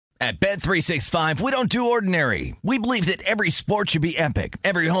At Bet365, we don't do ordinary. We believe that every sport should be epic.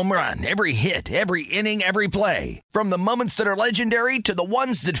 Every home run, every hit, every inning, every play. From the moments that are legendary to the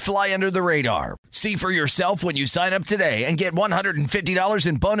ones that fly under the radar. See for yourself when you sign up today and get $150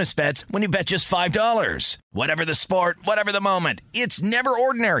 in bonus bets when you bet just $5. Whatever the sport, whatever the moment, it's never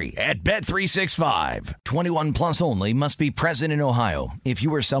ordinary at Bet365. 21 plus only. Must be present in Ohio. If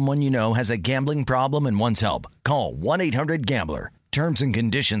you or someone you know has a gambling problem and wants help, call 1-800-GAMBLER. Terms and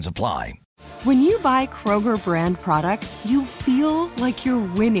conditions apply. When you buy Kroger brand products, you feel like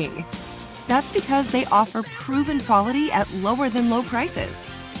you're winning. That's because they offer proven quality at lower than low prices.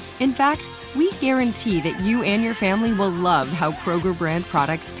 In fact, we guarantee that you and your family will love how Kroger brand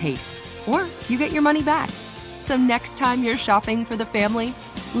products taste, or you get your money back. So next time you're shopping for the family,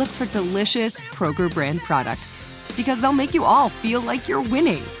 look for delicious Kroger brand products, because they'll make you all feel like you're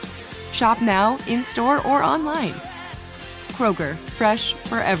winning. Shop now, in-store, or online. Kroger, fresh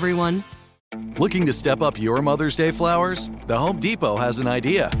for everyone. Looking to step up your Mother's Day flowers? The Home Depot has an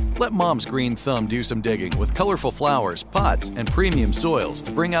idea. Let Mom's green thumb do some digging with colorful flowers, pots, and premium soils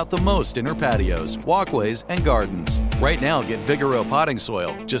to bring out the most in her patios, walkways, and gardens. Right now, get Vigoro potting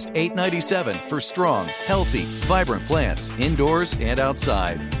soil, just $8.97 for strong, healthy, vibrant plants indoors and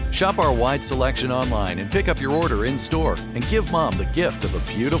outside. Shop our wide selection online and pick up your order in-store and give Mom the gift of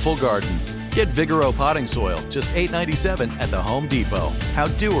a beautiful garden. Get Vigoro potting soil, just $8.97 at the Home Depot. How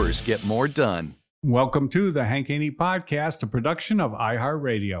doers get more done. Welcome to the Hank Haney Podcast, a production of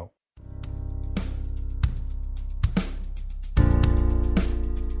iHeartRadio.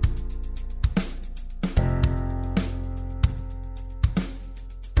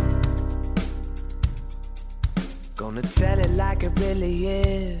 Gonna tell it like it really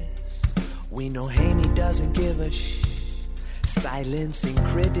is. We know Haney doesn't give a Silencing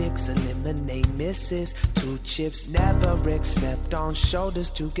critics, eliminate misses. 2 chips, never accept on shoulders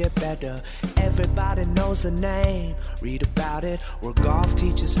to get better. Everybody knows the name, read about it. We're Golf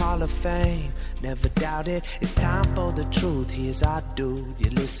Teachers Hall of Fame, never doubt it. It's time for the truth, here's our dude.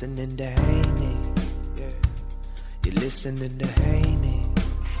 You're listening to Haney, yeah. You're listening to Haney.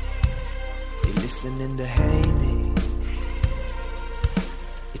 You're listening to Haney.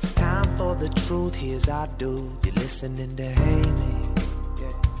 It's time for the truth, here's our dude. You're listening to Haney,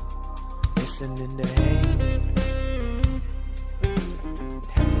 yeah. Listening to Haney.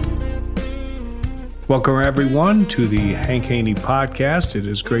 Welcome, everyone, to the Hank Haney Podcast. It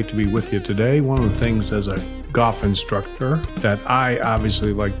is great to be with you today. One of the things as a golf instructor that I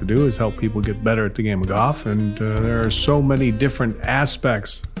obviously like to do is help people get better at the game of golf. And there are so many different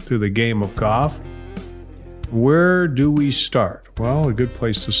aspects to the game of golf. Where do we start? Well, a good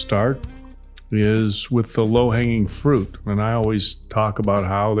place to start is with the low-hanging fruit. And I always talk about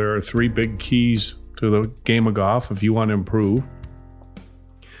how there are 3 big keys to the game of golf if you want to improve.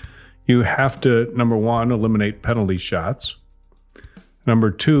 You have to, number 1, eliminate penalty shots. Number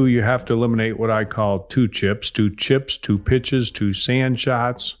 2, you have to eliminate what I call 2 chips, 2 pitches, 2 sand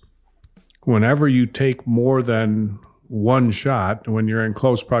shots. Whenever you take more than 1 shot, when you're in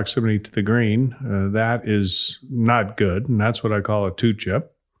close proximity to the green, that is not good, and that's what I call a 2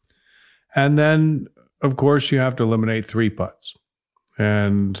 chip. And then, of course, you have to eliminate 3 putts.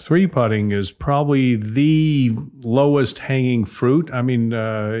 And 3 putting is probably the lowest hanging fruit. I mean,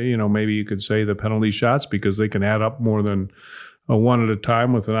 maybe you could say the penalty shots because they can add up more than a 1 at a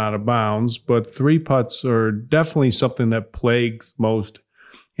time with an out of bounds. But 3 putts are definitely something that plagues most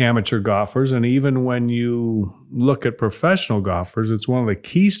amateur golfers. And even when you look at professional golfers, it's one of the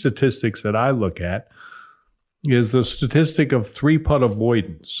key statistics that I look at is the statistic of 3-putt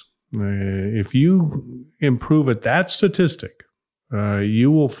avoidance. If you improve at that statistic,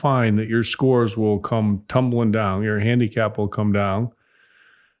 you will find that your scores will come tumbling down. Your handicap will come down.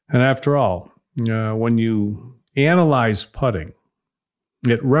 And after all, when you analyze putting,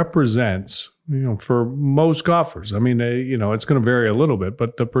 it represents, for most golfers, I mean, it's going to vary a little bit,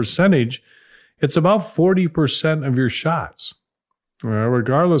 but the percentage, it's about 40% of your shots,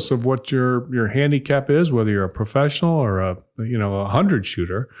 regardless of what your handicap is, whether you're a professional or a 100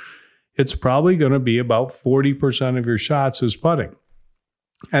 shooter, it's probably going to be about 40% of your shots is putting.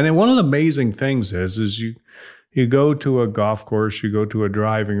 And then one of the amazing things is you go to a golf course, you go to a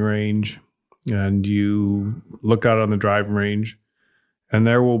driving range, and you look out on the driving range, and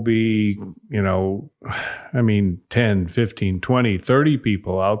there will be, 10, 15, 20, 30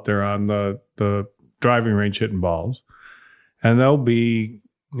 people out there on the driving range hitting balls. And there'll be,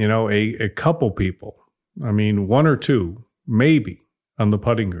 a couple people, 1 or 2, maybe, on the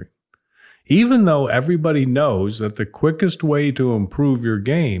putting green. Even though everybody knows that the quickest way to improve your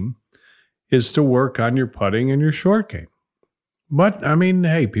game is to work on your putting and your short game. But I mean,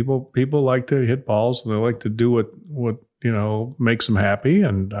 hey, people like to hit balls and they like to do what makes them happy.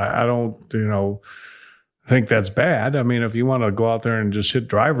 And I don't, think that's bad. I mean, if you want to go out there and just hit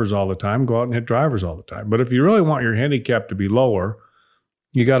drivers all the time, go out and hit drivers all the time. But if you really want your handicap to be lower,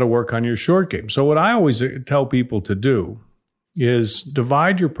 you got to work on your short game. So what I always tell people to do is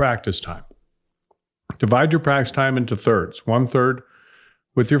divide your practice time. Divide your practice time into thirds. 1/3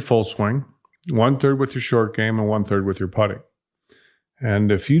 with your full swing, 1/3 with your short game, and 1/3 with your putting.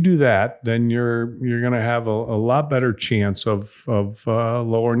 And if you do that, then you're going to have a lot better chance of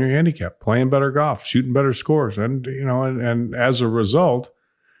lowering your handicap, playing better golf, shooting better scores, and as a result,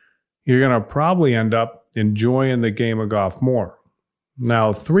 you're going to probably end up enjoying the game of golf more.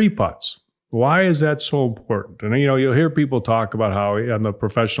 Now, 3 putts. Why is that so important? And you'll hear people talk about how on the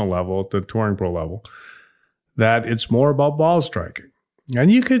professional level, at the touring pro level, that it's more about ball striking. And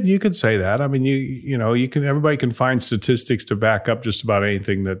you could say that. I mean, you can. Everybody can find statistics to back up just about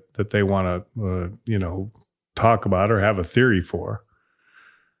anything that they want to talk about or have a theory for.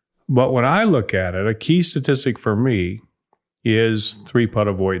 But when I look at it, a key statistic for me is 3-putt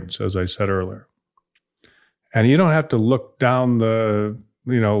avoidance, as I said earlier. And you don't have to look down the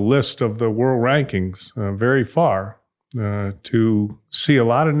list of the world rankings very far to see a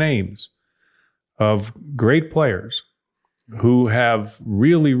lot of names of great players who have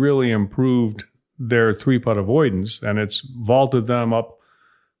really, really improved their 3-putt avoidance, and it's vaulted them up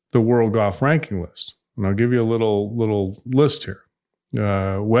the world golf ranking list. And I'll give you a little list here.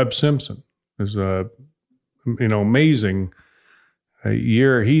 Webb Simpson is amazing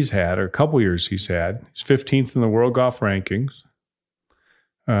year he's had, or a couple years he's had. He's 15th in the world golf rankings.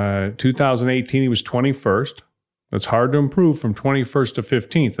 2018, he was 21st. That's hard to improve from 21st to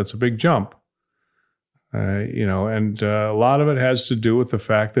 15th. That's a big jump. And a lot of it has to do with the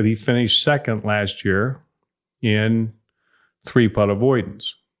fact that he finished second last year in 3-putt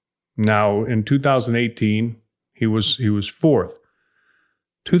avoidance. Now, in 2018, he was fourth.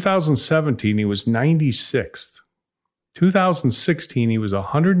 2017, he was 96th. 2016, he was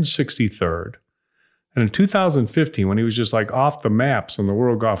 163rd. And in 2015, when he was just like off the maps on the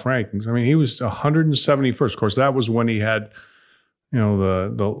world golf rankings, I mean, he was 171st. Of course, that was when he had,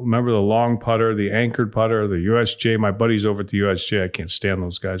 remember the long putter, the anchored putter, the USJ. My buddies over at the USJ, I can't stand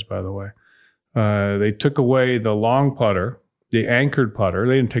those guys, by the way. They took away the long putter, the anchored putter.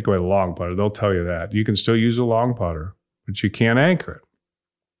 They didn't take away the long putter. They'll tell you that. You can still use a long putter, but you can't anchor it.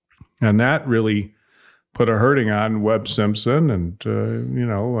 And that really put a hurting on Webb Simpson and,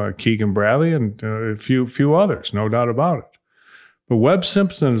 Keegan Bradley and a few others, no doubt about it. But Webb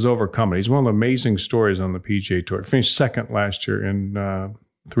Simpson has overcome it. He's one of the amazing stories on the PGA Tour. He finished second last year in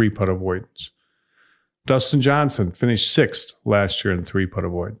 3-putt avoidance. Dustin Johnson finished 6th last year in 3-putt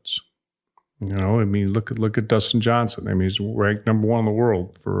avoidance. Look at Dustin Johnson. I mean, he's ranked number 1 in the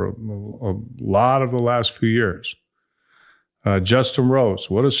world for a lot of the last few years. Justin Rose,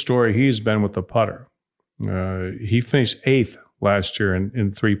 what a story he's been with the putter. He finished 8th last year in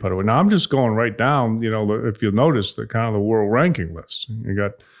 3-putt. Now, I'm just going right down, if you'll notice, the kind of the world ranking list. You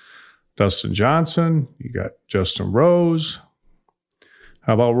got Dustin Johnson, you got Justin Rose.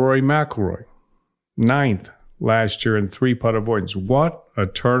 How about Rory McIlroy? 9th last year in 3-putt avoidance. What a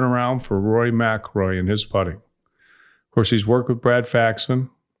turnaround for Rory McIlroy in his putting. Of course, he's worked with Brad Faxon.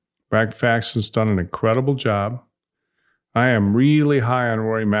 Brad Faxon's done an incredible job. I am really high on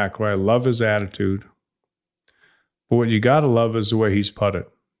Rory McIlroy. I love his attitude. But what you got to love is the way he's putted.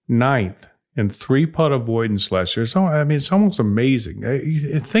 9th in 3-putt avoidance last year. So, I mean, it's almost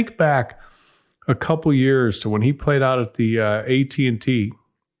amazing. Think back a couple years to when he played out at the AT&T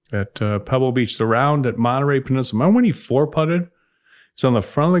at Pebble Beach, the round at Monterey Peninsula. Remember when he 4-putted? He's on the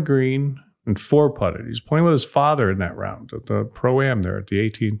front of the green and 4-putted. He's playing with his father in that round at the Pro-Am there at the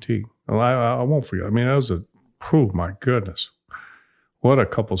AT&T. Well, I won't forget. I mean, that was my goodness. What a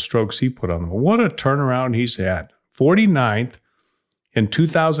couple strokes he put on them. What a turnaround he's had. 49th in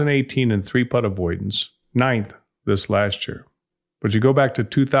 2018 in 3-putt avoidance, 9th this last year. But you go back to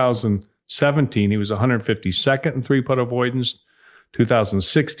 2017, he was 152nd in 3-putt avoidance.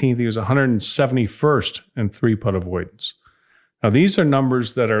 2016, he was 171st in 3-putt avoidance. Now, these are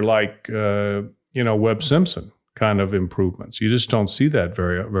numbers that are like, Webb Simpson kind of improvements. You just don't see that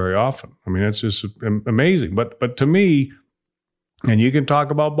very, very often. I mean, it's just amazing. But to me, and you can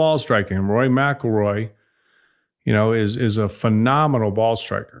talk about ball striking, and Rory McIlroy, is a phenomenal ball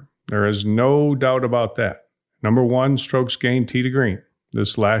striker. There is no doubt about that. Number 1, strokes gained tee to green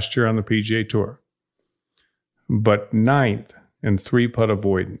this last year on the PGA Tour. But 9th in 3-putt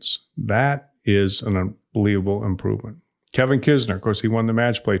avoidance. That is an unbelievable improvement. Kevin Kisner, of course, he won the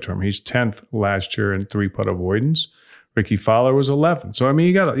match play tournament. He's 10th last year in 3-putt avoidance. Ricky Fowler was 11. So, I mean,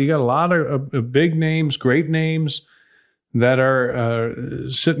 you got a lot of big names, great names that are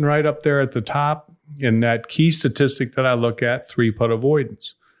sitting right up there at the top in that key statistic that I look at, 3-putt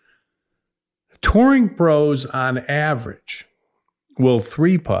avoidance. Touring pros on average will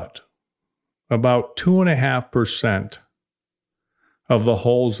 3-putt about 2.5% of the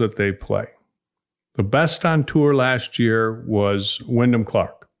holes that they play. The best on tour last year was Wyndham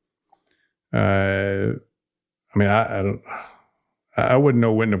Clark. I wouldn't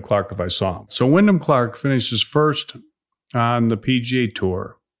know Wyndham Clark if I saw him. So Wyndham Clark finishes first on the PGA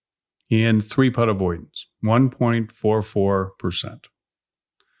Tour in 3-putt avoidance, 1.44%.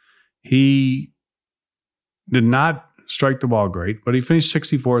 He did not strike the ball great, but he finished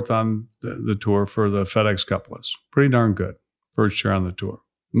 64th on the tour for the FedEx Cup list. Pretty darn good first year on the tour.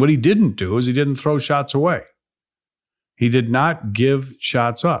 What he didn't do is he didn't throw shots away. He did not give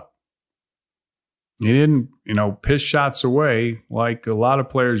shots up. He didn't, piss shots away like a lot of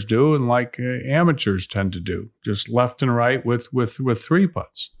players do and like amateurs tend to do, just left and right with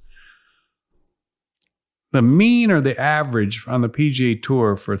 3-putts. The mean or the average on the PGA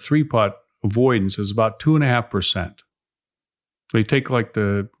Tour for 3-putt avoidance is about 2.5%. So you take like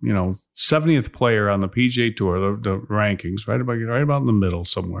the 70th player on the PGA Tour, the rankings, right about in the middle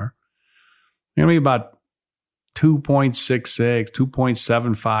somewhere. It's going to be about 2.66,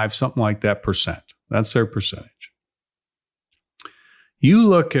 2.75, something like that percent. That's their percentage. You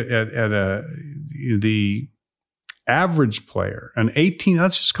look at the average player, an 18.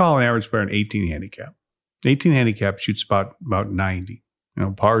 Let's just call an average player an 18 handicap. 18 handicap shoots about 90.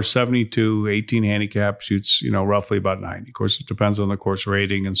 Par 72, 18 handicap shoots, roughly about 90. Of course, it depends on the course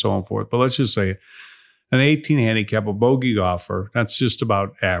rating and so on and forth. But let's just say an 18 handicap, a bogey golfer, that's just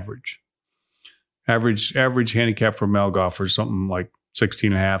about average. Average handicap for male golfers, something like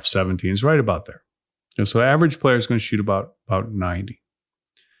 16.5, 17 is right about there. And so the average player is going to shoot about 90.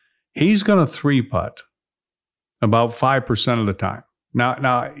 He's going to 3-putt about 5% of the time.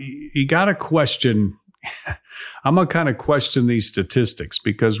 Now you got to question. I'm going to kind of question these statistics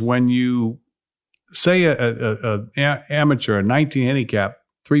because when you say a amateur, a 19 handicap,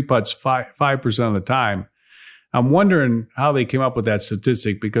 3-putts 5% of the time, I'm wondering how they came up with that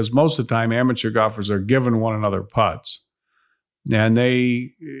statistic because most of the time amateur golfers are giving one another putts. And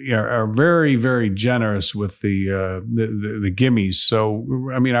they are very, very generous with the gimmies.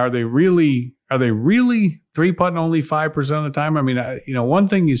 So, I mean, are they really 3-putting only 5% of the time? I mean, one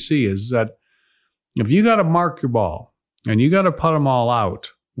thing you see is that if you got to mark your ball and you got to putt them all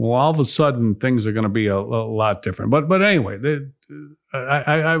out, well, all of a sudden things are going to be a lot different. But anyway,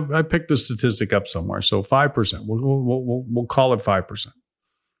 I picked the statistic up somewhere. So 5%. We'll call it 5%.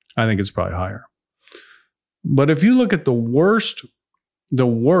 I think it's probably higher. But if you look at the worst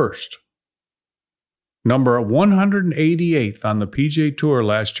number 188th on the PGA Tour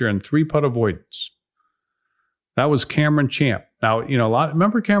last year in 3-putt avoidance, that was Cameron Champ. Now,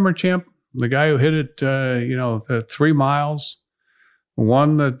 remember Cameron Champ? The guy who hit it, the 3 miles,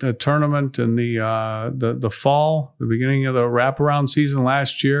 won the tournament in the fall, the beginning of the wraparound season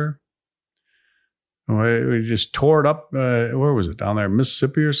last year. We just tore it up. Where was it? Down there in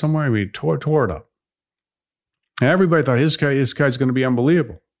Mississippi or somewhere? We tore it up. And everybody thought this guy's going to be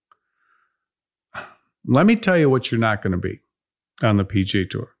unbelievable. Let me tell you what you're not going to be on the PGA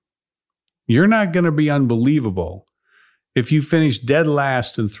Tour. You're not going to be unbelievable if you finish dead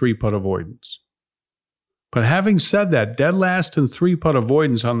last in 3-putt avoidance. But having said that, dead last in 3-putt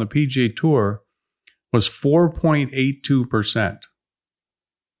avoidance on the PGA Tour was 4.82%.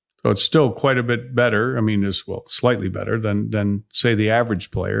 So it's still quite a bit better. I mean, slightly better than say the average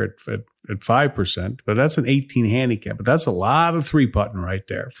player at 5%. But that's an 18 handicap. But that's a lot of 3-putting right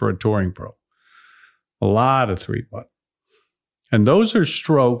there for a touring pro. A lot of 3-putt. And those are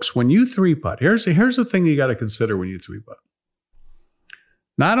strokes when you 3-putt. Here's the thing you got to consider when you 3-putt.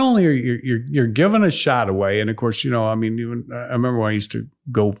 Not only are you're giving a shot away, and of course, I remember when I used to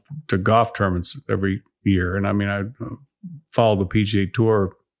go to golf tournaments every year, and I followed the PGA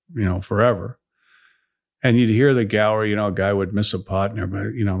Tour, forever. And you'd hear the gallery, a guy would miss a putt, and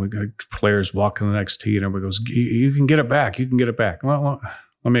everybody, the players walking the next tee, and everybody goes, "You can get it back. You can get it back." Well,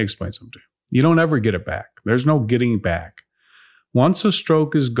 let me explain something to you. You don't ever get it back. There's no getting back. Once a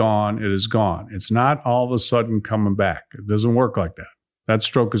stroke is gone, it is gone. It's not all of a sudden coming back. It doesn't work like that. That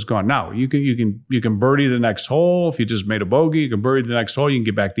stroke is gone. Now, you can birdie the next hole. If you just made a bogey, you can birdie the next hole. You can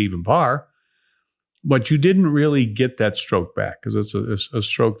get back to even par. But you didn't really get that stroke back because it's a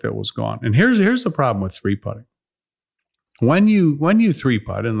stroke that was gone. And here's the problem with 3-putting. When you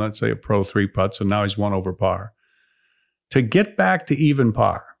 3-putt, and let's say a pro 3-putts, and now he's 1 over par, to get back to even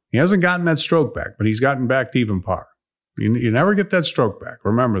par, he hasn't gotten that stroke back, but he's gotten back to even par. You never get that stroke back.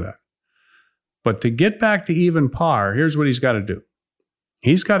 Remember that. But to get back to even par, here's what he's got to do.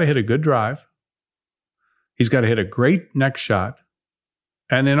 He's got to hit a good drive. He's got to hit a great next shot.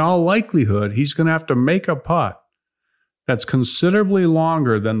 And in all likelihood, he's going to have to make a putt that's considerably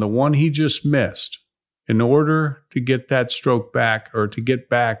longer than the one he just missed in order to get that stroke back or to get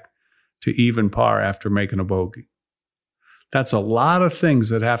back to even par after making a bogey. That's a lot of things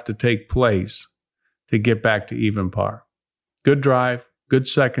that have to take place to get back to even par. Good drive, good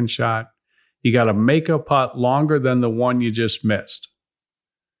second shot. You got to make a putt longer than the one you just missed.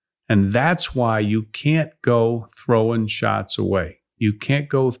 And that's why you can't go throwing shots away. You can't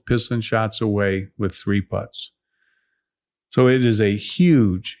go pissing shots away with 3 putts. So it is a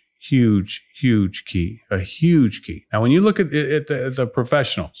huge, huge, huge key, a huge key. Now, when you look at the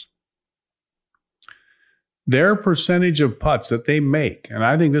professionals, their percentage of putts that they make, and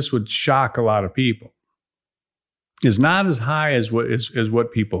I think this would shock a lot of people, is not as high as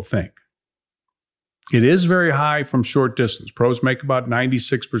what people think. It is very high from short distance. Pros make about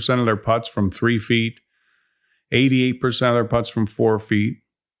 96% of their putts from 3 feet, 88% of their putts from 4 feet,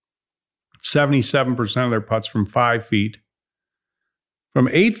 77% of their putts from 5 feet. From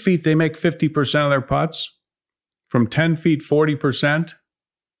 8 feet, they make 50% of their putts. From 10 feet, 40%.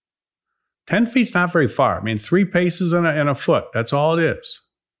 10 feet's not very far. I mean, 3 paces and a foot. That's all it is.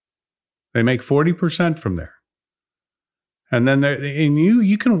 They make 40% from there. And then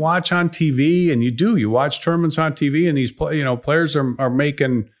you can watch on TV, and you watch tournaments on TV, and these players are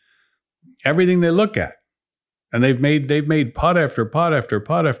making everything they look at, and they've made putt after putt after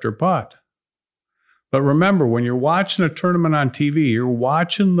putt after putt. But remember, when you're watching a tournament on TV, you're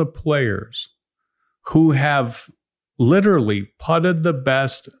watching the players who have literally putted the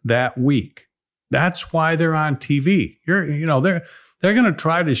best that week. That's why they're on TV. They're going to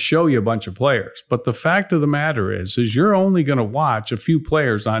try to show you a bunch of players. But the fact of the matter is you're only going to watch a few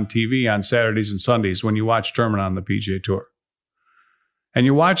players on TV on Saturdays and Sundays when you watch tournament on the PGA Tour. And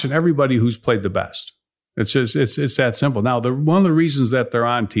you're watching everybody who's played the best. It's that simple. Now, one of the reasons that they're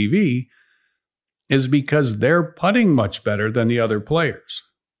on TV is because they're putting much better than the other players.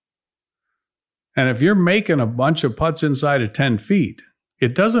 And if you're making a bunch of putts inside of 10 feet,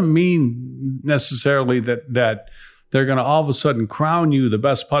 it doesn't mean necessarily that they're going to all of a sudden crown you the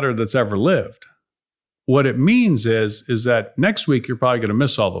best putter that's ever lived. What it means is that next week you're probably going to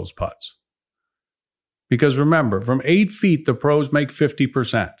miss all those putts. Because remember, from 8 feet, the pros make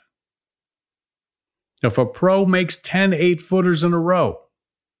 50%. If a pro makes 10 8-footers in a row,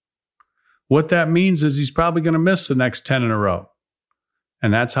 what that means is he's probably going to miss the next 10 in a row.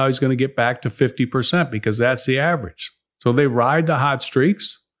 And that's how he's going to get back to 50%, because that's the average. So they ride the hot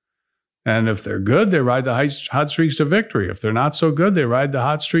streaks. And if they're good, they ride the hot streaks to victory. If they're not so good, they ride the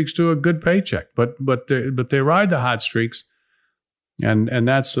hot streaks to a good paycheck. But they ride the hot streaks, and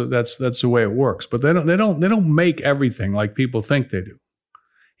that's the way it works. But they don't make everything like people think they do.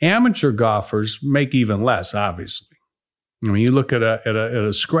 Amateur golfers make even less, obviously. I mean, you look at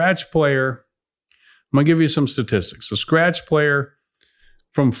a scratch player. I'm gonna give you some statistics. A scratch player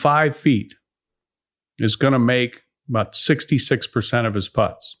from 5 feet is going to make about 66% of his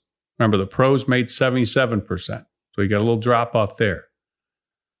putts. Remember, the pros made 77%. So you got a little drop off there.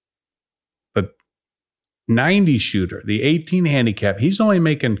 But 90 shooter, the 18 handicap, he's only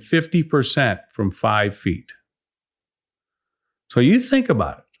making 50% from 5 feet. So you think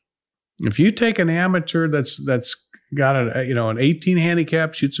about it. If you take an amateur that's got an 18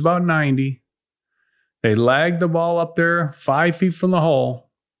 handicap, shoots about 90, they lag the ball up there 5 feet from the hole.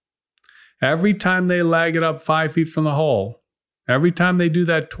 Every time they lag it up 5 feet from the hole, every time they do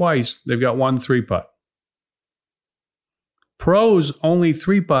that twice, they've got 1 3-putt. Pros only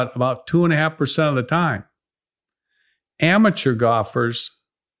 3-putt about 2.5% of the time. Amateur golfers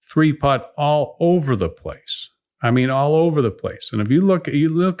 3-putt all over the place. I mean, all over the place. And if you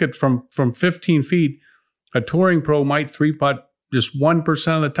look at from 15 feet, a touring pro might 3-putt just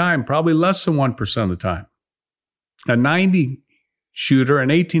 1% of the time, probably less than 1% of the time. A 90 shooter, an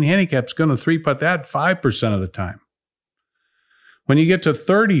 18 handicap, is going to 3-putt that 5% of the time. When you get to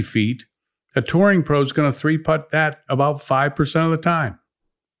 30 feet, a touring pro is going to 3-putt that about 5% of the time.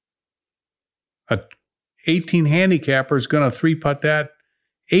 A 18 handicapper is going to 3-putt that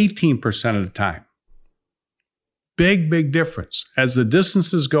 18% of the time. Big, big difference. As the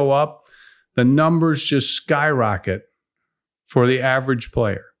distances go up, the numbers just skyrocket for the average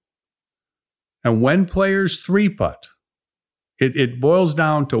player. And when players 3-putt, it boils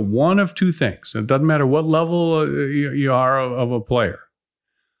down to one of two things. It doesn't matter what level you are of a player.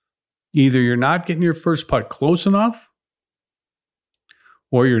 Either you're not getting your first putt close enough,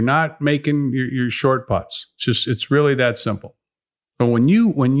 or you're not making your short putts. It's really that simple. But when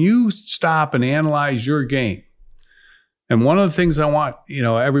you stop and analyze your game, and one of the things I want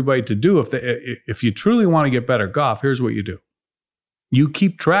everybody to do, if you truly want to get better at golf, here's what you do. You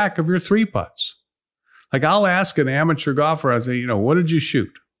keep track of your 3 putts. Like I'll ask an amateur golfer, I say, what did you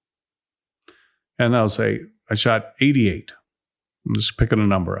shoot? And they'll say, I shot 88. I'm just picking a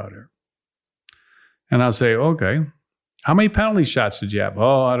number out here. And I'll say, okay, how many penalty shots did you have?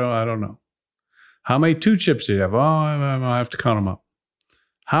 Oh, I don't know. How many 2 chips did you have? Oh, I have to count them up.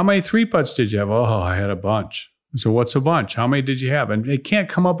 How many 3 putts did you have? Oh, I had a bunch. So what's a bunch? How many did you have? And they can't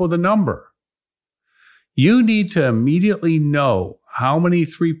come up with a number. You need to immediately know how many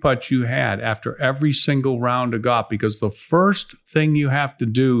 3 putts you had after every single round of golf, because the first thing you have to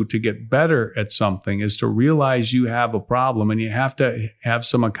do to get better at something is to realize you have a problem, and you have to have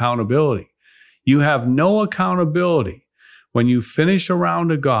some accountability. You have no accountability when you finish a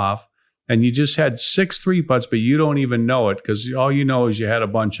round of golf and you just had 6 3 putts, but you don't even know it because all you know is you had a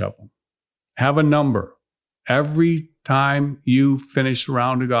bunch of them. Have a number. Every time you finish a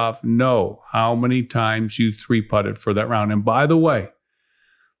round of golf, know how many times you 3-putted for that round. And by the way,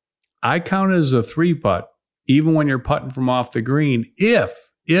 I count it as a 3-putt even when you're putting from off the green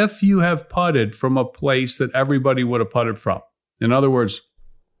if you have putted from a place that everybody would have putted from. In other words,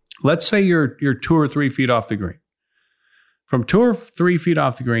 let's say you're 2 or 3 feet off the green. From 2 or 3 feet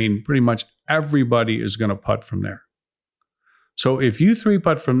off the green, pretty much everybody is going to putt from there. So if you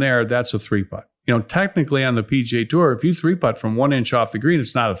 3-putt from there, that's a 3-putt. Technically on the PGA Tour, if you 3-putt from 1 inch off the green,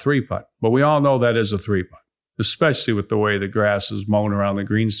 it's not a 3-putt. But we all know that is a 3-putt, especially with the way the grass is mown around the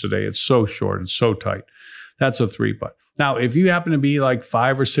greens today. It's so short, it's so tight. That's a 3-putt. Now, if you happen to be like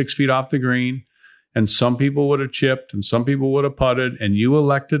 5 or 6 feet off the green, and some people would have chipped and some people would have putted, and you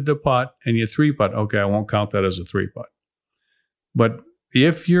elected to putt and you 3-putt, okay, I won't count that as a 3-putt. But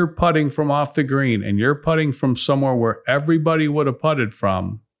if you're putting from off the green and you're putting from somewhere where everybody would have putted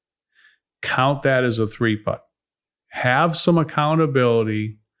from, count that as a 3-putt. Have some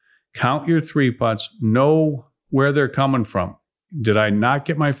accountability. Count your 3-putts. Know where they're coming from. Did I not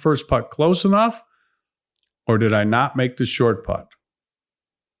get my first putt close enough? Or did I not make the short putt?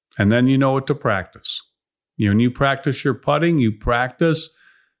 And then you know what to practice. When you practice your putting, you practice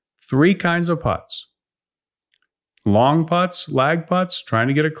 3 kinds of putts. Long putts, lag putts, trying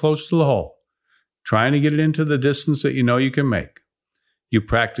to get it close to the hole. Trying to get it into the distance that you know you can make. You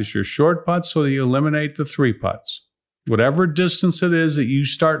practice your short putts so that you eliminate the 3 putts. Whatever distance it is that you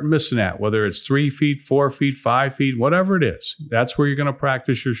start missing at, whether it's 3 feet, 4 feet, 5 feet, whatever it is, that's where you're going to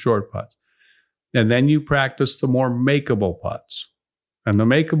practice your short putts. And then you practice the more makeable putts. And the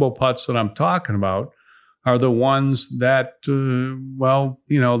makeable putts that I'm talking about are the ones that,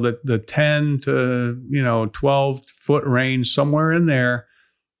 the 10 to, 12 foot range, somewhere in there.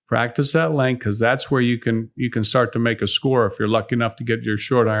 Practice that length, because that's where you can start to make a score if you're lucky enough to get your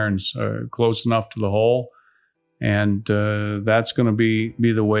short irons close enough to the hole. And that's going to be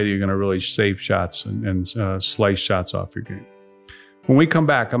the way that you're going to really save shots and slice shots off your game. When we come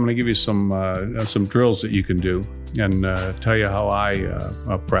back, I'm going to give you some drills that you can do and tell you how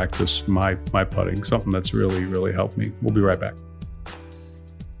I practice my putting, something that's really, really helped me. We'll be right back.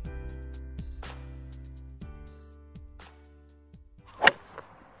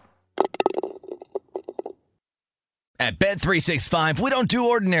 At Bet365, we don't do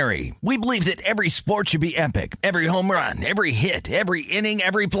ordinary. We believe that every sport should be epic. Every home run, every hit, every inning,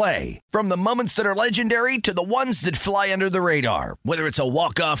 every play. From the moments that are legendary to the ones that fly under the radar. Whether it's a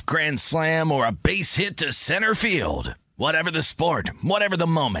walk-off grand slam or a base hit to center field. Whatever the sport, whatever the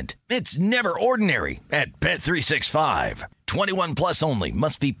moment. It's never ordinary at Bet365. 21 plus only.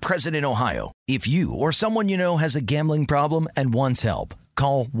 Must be present in Ohio. If you or someone you know has a gambling problem and wants help,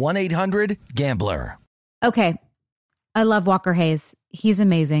 call 1-800-GAMBLER. Okay. I love Walker Hayes. He's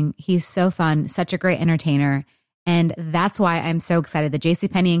amazing. He's so fun, such a great entertainer. And that's why I'm so excited that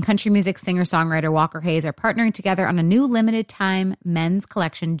JCPenney and country music singer-songwriter Walker Hayes are partnering together on a new limited-time men's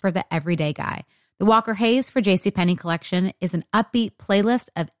collection for the everyday guy. The Walker Hayes for JCPenney collection is an upbeat playlist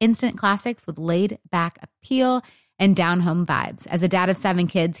of instant classics with laid-back appeal and down-home vibes. As a dad of 7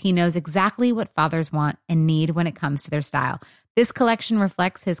 kids, he knows exactly what fathers want and need when it comes to their style. This collection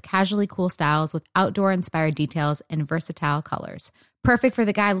reflects his casually cool styles with outdoor-inspired details and versatile colors. Perfect for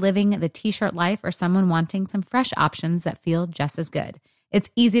the guy living the t-shirt life or someone wanting some fresh options that feel just as good. It's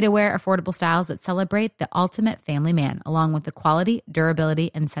easy to wear, affordable styles that celebrate the ultimate family man, along with the quality,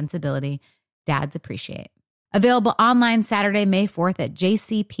 durability, and sensibility dads appreciate. Available online Saturday, May 4th at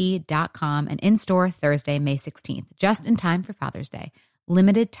jcp.com and in-store Thursday, May 16th, just in time for Father's Day.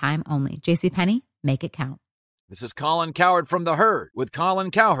 Limited time only. JCPenney, make it count. This is Colin Cowherd from The Herd with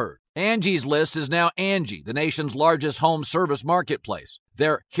Colin Cowherd. Angie's List is now Angie, the nation's largest home service marketplace.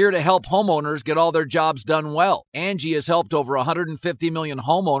 They're here to help homeowners get all their jobs done well. Angie has helped over 150 million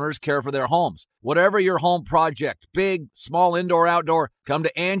homeowners care for their homes. Whatever your home project, big, small, indoor, outdoor, come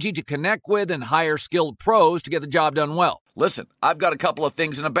to Angie to connect with and hire skilled pros to get the job done well. Listen, I've got a couple of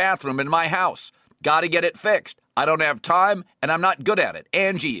things in a bathroom in my house. Got to get it fixed. I don't have time, and I'm not good at it.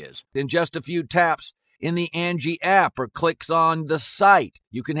 Angie is. In just a few taps in the Angie app or clicks on the site,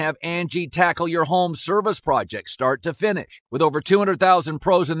 you can have Angie tackle your home service project start to finish. With over 200,000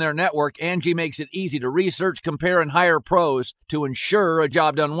 pros in their network, Angie makes it easy to research, compare, and hire pros to ensure a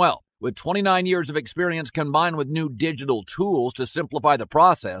job done well. With 29 years of experience combined with new digital tools to simplify the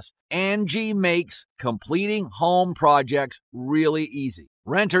process, Angie makes completing home projects really easy.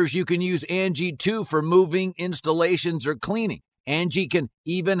 Renters, you can use Angie too for moving, installations, or cleaning. Angie can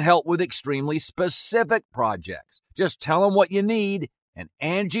even help with extremely specific projects. Just tell them what you need, and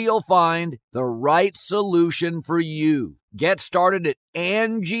Angie will find the right solution for you. Get started at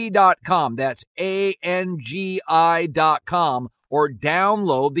Angie.com. That's ANGI.com, or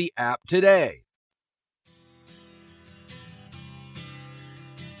download the app today.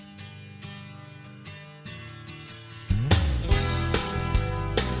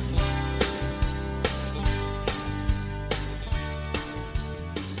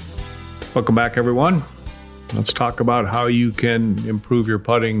 Welcome back, everyone. Let's talk about how you can improve your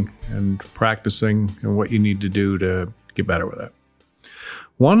putting and practicing and what you need to do to get better with it.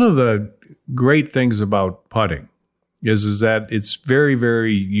 One of the great things about putting is that it's very,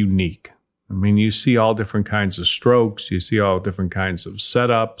 very unique. I mean, you see all different kinds of strokes. You see all different kinds of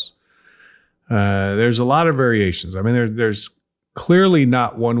setups. There's a lot of variations. I mean, there's clearly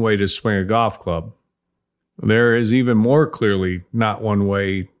not one way to swing a golf club. There is even more clearly not one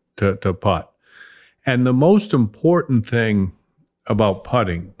way to putt. And the most important thing about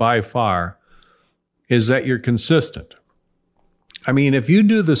putting by far is that you're consistent. I mean, if you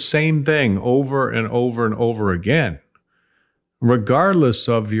do the same thing over and over and over again, regardless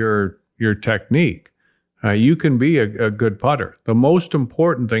of your technique, you can be a good putter. The most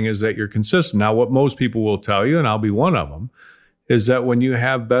important thing is that you're consistent. Now, what most people will tell you, and I'll be one of them, is that when you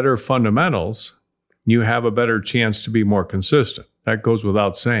have better fundamentals, you have a better chance to be more consistent. That goes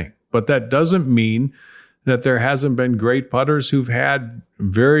without saying. But that doesn't mean that there hasn't been great putters who've had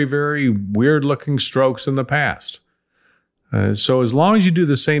very, very weird-looking strokes in the past. So as long as you do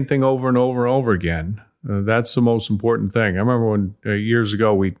the same thing over and over and over again, that's the most important thing. I remember when years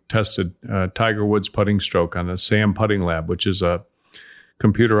ago we tested Tiger Woods' putting stroke on the SAM Putting Lab, which is a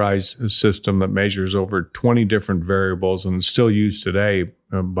computerized system that measures over 20 different variables and is still used today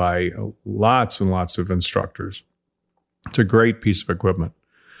by lots and lots of instructors. It's a great piece of equipment.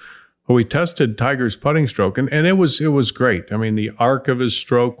 But we tested Tiger's putting stroke, and it was great. I mean, the arc of his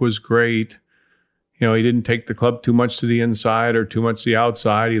stroke was great. You know, he didn't take the club too much to the inside or too much to the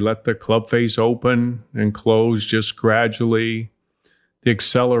outside. He let the club face open and close just gradually. The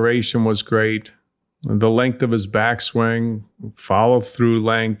acceleration was great. The length of his backswing, follow-through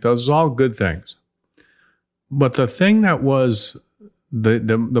length, those are all good things. But the thing that was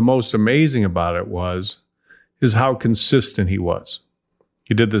the most amazing about it is how consistent he was.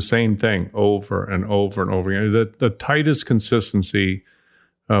 He did the same thing over and over and over again. The tightest consistency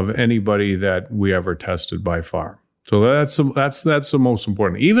of anybody that we ever tested by far. So that's the most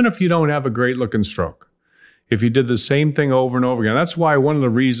important. Even if you don't have a great looking stroke, if you did the same thing over and over again, that's why one of the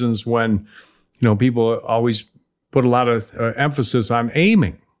reasons when people always put a lot of emphasis on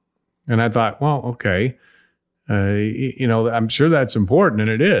aiming. And I thought, well, okay, I'm sure that's important, and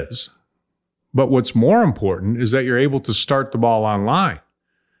it is. But what's more important is that you're able to start the ball on line.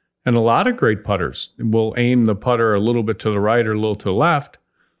 And a lot of great putters will aim the putter a little bit to the right or a little to the left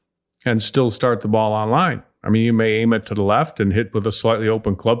and still start the ball on line. I mean, you may aim it to the left and hit with a slightly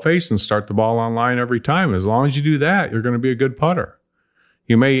open club face and start the ball on line every time. As long as you do that, you're going to be a good putter.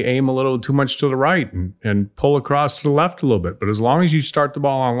 You may aim a little too much to the right and pull across to the left a little bit. But as long as you start the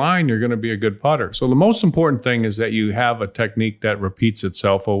ball on line, you're going to be a good putter. So the most important thing is that you have a technique that repeats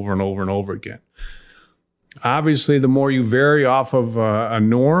itself over and over and over again. Obviously, the more you vary off of a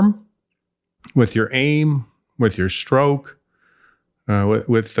norm with your aim, with your stroke,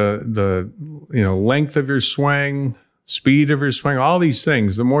 with the length of your swing, speed of your swing, all these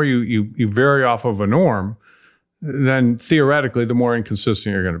things, the more you vary off of a norm, then theoretically, the more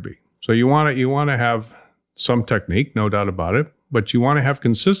inconsistent you're going to be. So you want to have some technique, no doubt about it, but you want to have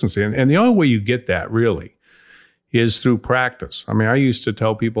consistency. And the only way you get that really is through practice. I mean, I used to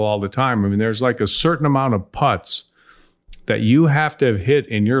tell people all the time, there's like a certain amount of putts that you have to have hit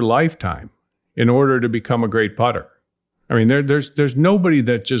in your lifetime in order to become a great putter. I mean, there's nobody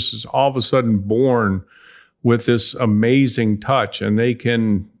that just is all of a sudden born with this amazing touch and they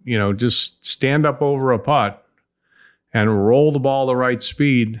can, just stand up over a putt and roll the ball the right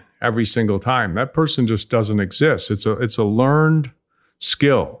speed every single time. That person just doesn't exist. It's a learned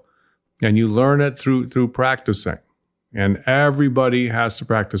skill, and you learn it through practicing. And everybody has to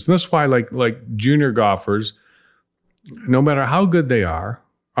practice. And that's why, like junior golfers, no matter how good they are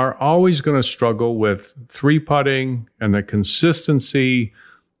always going to struggle with three putting and the consistency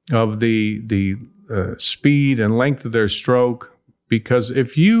of the speed and length of their stroke. Because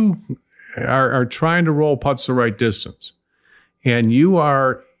if you are trying to roll putts the right distance and you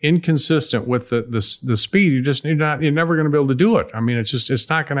are inconsistent with the speed, you're never going to be able to do it. I mean, it's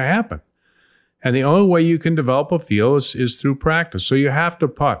not going to happen. And the only way you can develop a feel is through practice. So you have to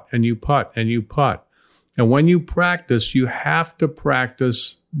putt and you putt and you putt. And when you practice, you have to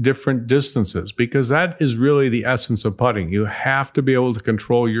practice different distances because that is really the essence of putting. You have to be able to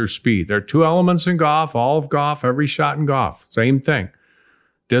control your speed. There are two elements in golf, all of golf, every shot in golf, same thing,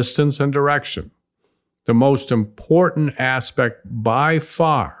 distance and direction. The most important aspect by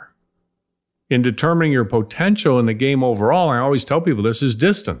far in determining your potential in the game overall, I always tell people this is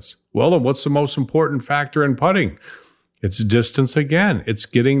distance. Well, then what's the most important factor in putting? It's distance again. It's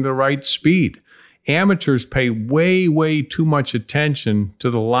getting the right speed. Amateurs pay way, way too much attention to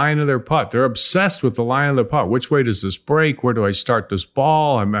the line of their putt. They're obsessed with the line of the putt. Which way does this break? Where do I start this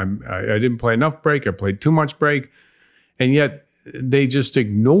ball? I didn't play enough break. I played too much break. And yet they just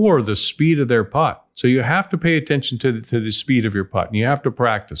ignore the speed of their putt. So you have to pay attention to the speed of your putt. And you have to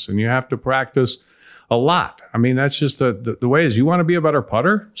practice. And you have to practice a lot. I mean, that's just the way it is. You want to be a better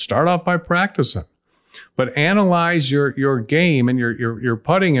putter? Start off by practicing. But analyze your game and your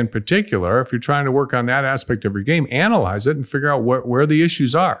putting in particular. If you're trying to work on that aspect of your game, analyze it and figure out where the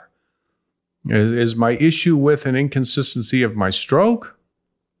issues are. Is my issue with an inconsistency of my stroke?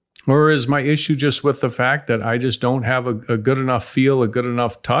 Or is my issue just with the fact that I just don't have a good enough feel, a good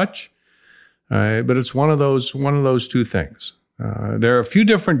enough touch? But it's one of those two things. There are a few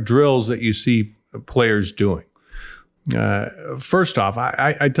different drills that you see players doing. First off,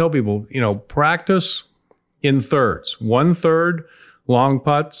 I tell people, practice in thirds. 1/3 long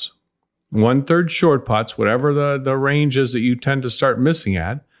putts, 1/3 short putts, whatever the range is that you tend to start missing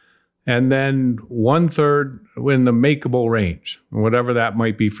at, and then 1/3 in the makeable range, whatever that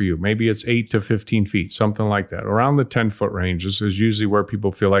might be for you. Maybe it's 8 to 15 feet, something like that. Around the 10-foot range is usually where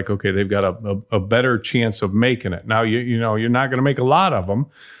people feel like, okay, they've got a better chance of making it. Now, you're not going to make a lot of them.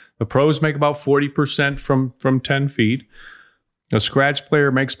 The pros make about 40% from 10 feet. A scratch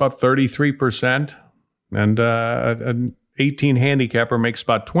player makes about 33%, and an 18 handicapper makes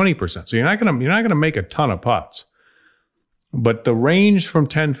about 20%. So you're not going to make a ton of putts, but the range from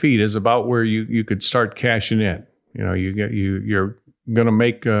 10 feet is about where you could start cashing in. You're going to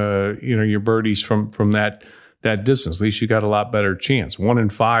make your birdies from that distance. At least you got a lot better chance. 1 in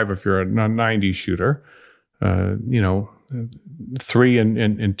 5 if you're a 90 shooter. 3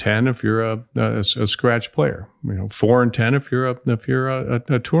 in 10 if you're a scratch player. 4 in 10 if you're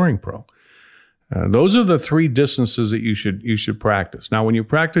a touring pro. Those are the 3 distances that you should practice. Now, when you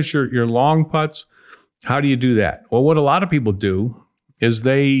practice your long putts, how do you do that? Well, what a lot of people do is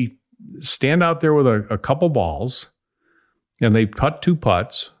they stand out there with a couple balls and they putt 2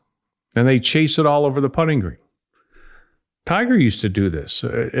 putts and they chase it all over the putting green. Tiger used to do this,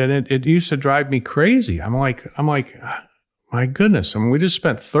 and it used to drive me crazy. I'm like, my goodness. I mean, we just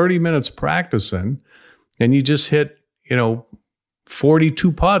spent 30 minutes practicing and you just hit,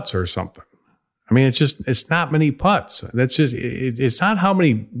 42 putts or something. I mean, it's not many putts. That's just, it's not how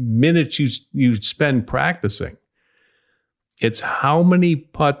many minutes you spend practicing. It's how many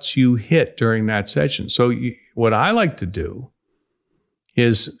putts you hit during that session. So what I like to do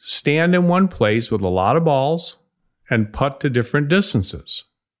is stand in one place with a lot of balls and putt to different distances.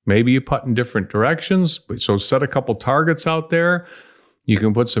 Maybe you putt in different directions. So set a couple targets out there. You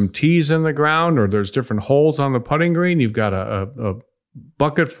can put some tees in the ground, or there's different holes on the putting green. You've got a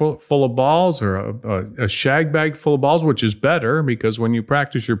bucket full of balls or a shag bag full of balls, which is better because when you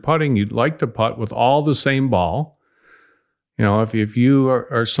practice your putting, you'd like to putt with all the same ball. If you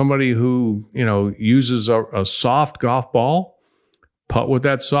are somebody who, uses a soft golf ball, putt with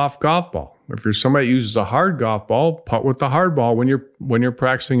that soft golf ball. If you're somebody who uses a hard golf ball, putt with the hard ball when you're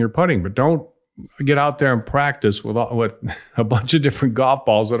practicing your putting. But don't get out there and practice with a bunch of different golf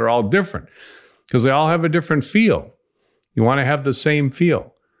balls that are all different because they all have a different feel. You want to have the same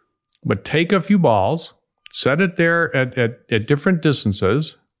feel. But take a few balls, set it there at different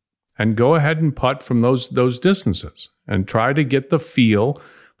distances, and go ahead and putt from those distances and try to get the feel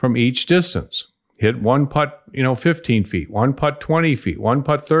from each distance. Hit one putt, 15 feet, one putt 20 feet, one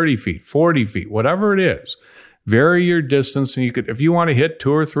putt 30 feet, 40 feet, whatever it is. Vary your distance, and you could, if you want to hit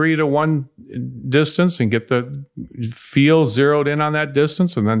 2 or 3 to one distance and get the feel zeroed in on that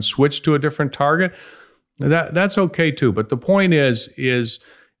distance, and then switch to a different target, that's okay too. But the point is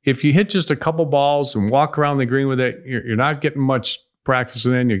if you hit just a couple balls and walk around the green with it, you're not getting much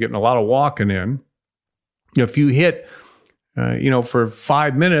practicing in. You're getting a lot of walking in. If you hit, for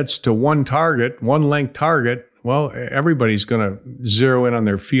 5 minutes to one target, one length target, well, everybody's going to zero in on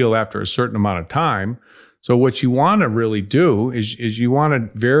their feel after a certain amount of time. So what you want to really do is you want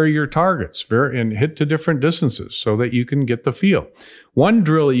to vary your targets and hit to different distances so that you can get the feel. One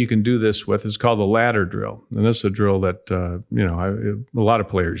drill that you can do this with is called the ladder drill. And this is a drill that, a lot of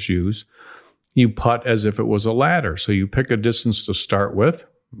players use. You putt as if it was a ladder. So you pick a distance to start with.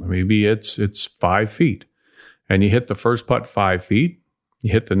 Maybe it's 5 feet. And you hit the first putt 5 feet.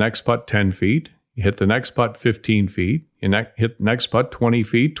 You hit the next putt 10 feet. You hit the next putt 15 feet. You hit the next putt 20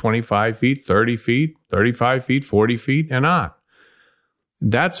 feet, 25 feet, 30 feet, 35 feet, 40 feet, and on.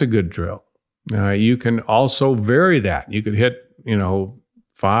 That's a good drill. You can also vary that. You could hit,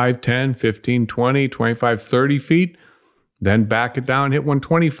 5, 10, 15, 20, 25, 30 feet, then back it down, hit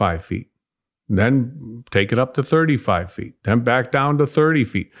 125 feet. Then take it up to 35 feet, then back down to 30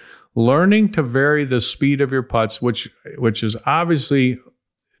 feet. Learning to vary the speed of your putts, which is obviously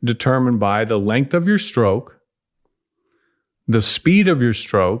determined by the length of your stroke, the speed of your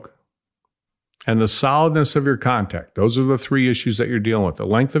stroke, and the solidness of your contact. Those are the three issues that you're dealing with. The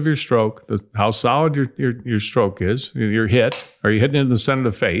length of your stroke, how solid your stroke is, your hit, are you hitting it in the center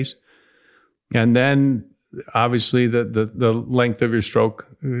of the face? And then obviously the length of your stroke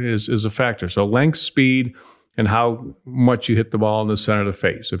is a factor. So length, speed, and how much you hit the ball in the center of the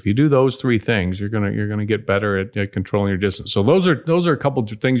face. If you do those three things, you're gonna get better at controlling your distance. So those are a couple of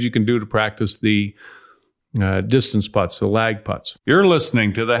things you can do to practice the distance putts, the lag putts. You're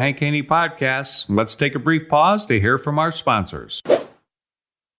listening to the Hank Haney Podcast. Let's take a brief pause to hear from our sponsors.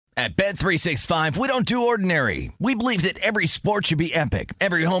 At Bet365, we don't do ordinary. We believe that every sport should be epic.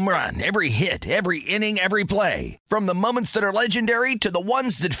 Every home run, every hit, every inning, every play. From the moments that are legendary to the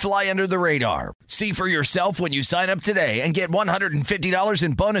ones that fly under the radar. See for yourself when you sign up today and get $150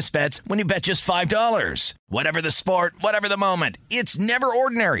 in bonus bets when you bet just $5. Whatever the sport, whatever the moment, it's never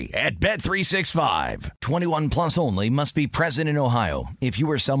ordinary at Bet365. 21 plus only. Must be present in Ohio. If you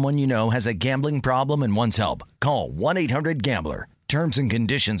or someone you know has a gambling problem and wants help, call 1-800-GAMBLER. Terms and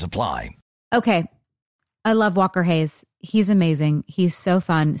conditions apply. Okay. I love Walker Hayes. He's amazing. He's so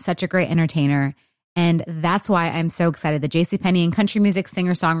fun, such a great entertainer. And that's why I'm so excited that JCPenney and country music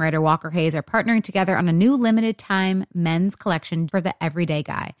singer-songwriter Walker Hayes are partnering together on a new limited time men's collection for the everyday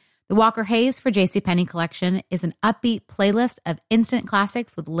guy. The Walker Hayes for JCPenney collection is an upbeat playlist of instant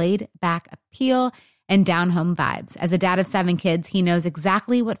classics with laid-back appeal and down-home vibes. As a dad of 7 kids, he knows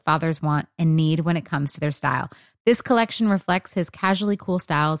exactly what fathers want and need when it comes to their style. This collection reflects his casually cool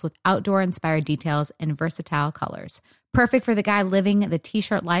styles with outdoor-inspired details and versatile colors. Perfect for the guy living the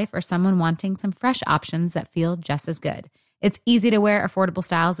t-shirt life or someone wanting some fresh options that feel just as good. It's easy to wear, affordable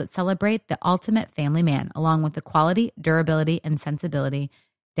styles that celebrate the ultimate family man, along with the quality, durability, and sensibility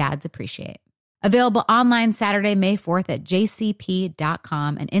dads appreciate. Available online Saturday, May 4th at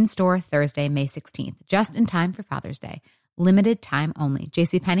jcp.com and in-store Thursday, May 16th, just in time for Father's Day. Limited time only.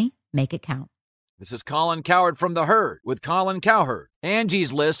 JCPenney, make it count. This is Colin Cowherd from The Herd with Colin Cowherd.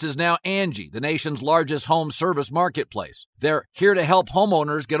 Angie's List is now Angie, the nation's largest home service marketplace. They're here to help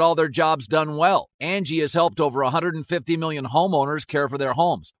homeowners get all their jobs done well. Angie has helped over 150 million homeowners care for their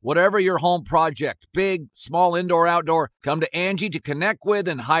homes. Whatever your home project, big, small, indoor, outdoor, come to Angie to connect with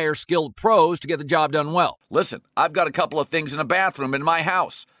and hire skilled pros to get the job done well. Listen, I've got a couple of things in a bathroom in my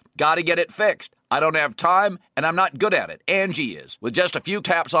house. Got to get it fixed. I don't have time, and I'm not good at it. Angie is. With just a few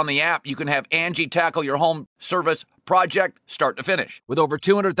taps on the app, you can have Angie tackle your home service project start to finish. With over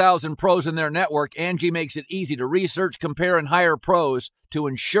 200,000 pros in their network, Angie makes it easy to research, compare, and hire pros to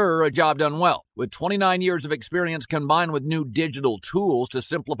ensure a job done well. With 29 years of experience combined with new digital tools to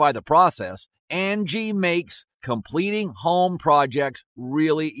simplify the process, Angie makes completing home projects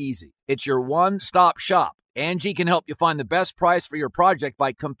really easy. It's your one-stop shop. Angie can help you find the best price for your project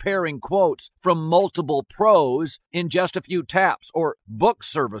by comparing quotes from multiple pros in just a few taps, or book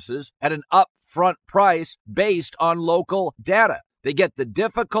services at an upfront price based on local data. They get the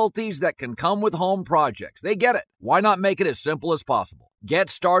difficulties that can come with home projects. They get it. Why not make it as simple as possible? Get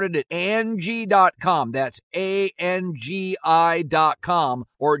started at Angie.com. That's ANGI.com,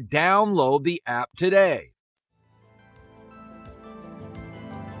 or download the app today.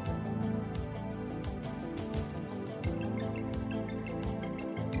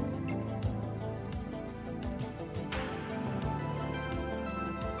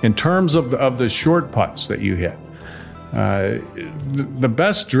 In terms of the short putts that you hit, the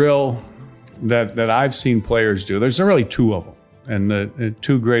best drill that I've seen players do, there's really two of them. And the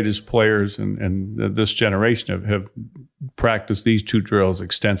two greatest players in this generation have practiced these two drills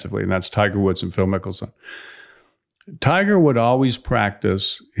extensively, and that's Tiger Woods and Phil Mickelson. Tiger would always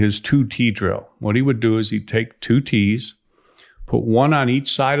practice his 2-tee drill. What he would do is he'd take 2 tees, put one on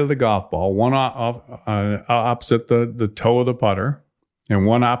each side of the golf ball, one opposite the toe of the putter, and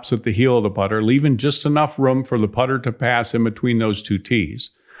one opposite the heel of the putter, leaving just enough room for the putter to pass in between those 2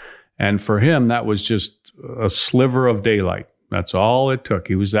 tees. And for him, that was just a sliver of daylight. That's all it took.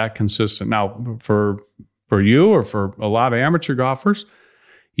 He was that consistent. Now, for you or for a lot of amateur golfers,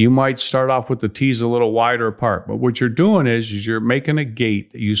 you might start off with the tees a little wider apart. But what you're doing is you're making a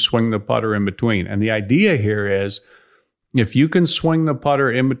gate that you swing the putter in between. And the idea here is if you can swing the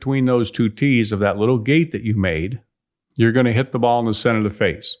putter in between those 2 tees of that little gate that you made, you're going to hit the ball in the center of the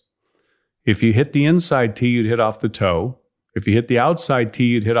face. If you hit the inside tee, you'd hit off the toe. If you hit the outside tee,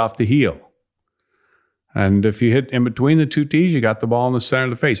 you'd hit off the heel. And if you hit in between the 2 tees, you got the ball in the center of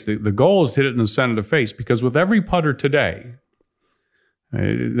the face. The goal is to hit it in the center of the face, because with every putter today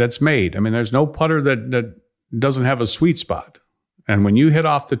that's made, I mean, there's no putter that doesn't have a sweet spot. And when you hit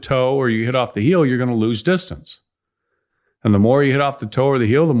off the toe or you hit off the heel, you're going to lose distance. And the more you hit off the toe or the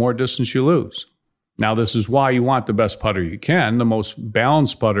heel, the more distance you lose. Now, this is why you want the best putter you can, the most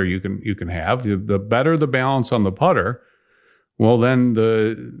balanced putter you can have. The better the balance on the putter, well, then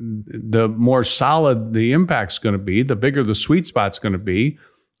the more solid the impact's going to be, the bigger the sweet spot's going to be,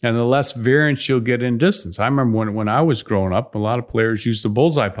 and the less variance you'll get in distance. I remember when I was growing up, a lot of players used the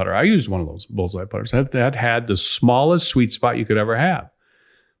bullseye putter. I used one of those bullseye putters. That had the smallest sweet spot you could ever have.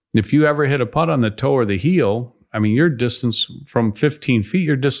 If you ever hit a putt on the toe or the heel, I mean, your distance from 15 feet,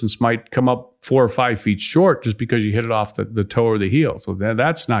 your distance might come up 4 or 5 feet short just because you hit it off the toe or the heel. So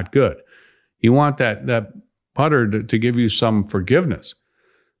that's not good. You want that putter to give you some forgiveness.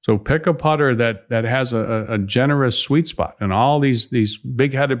 So pick a putter that has a generous sweet spot. And all these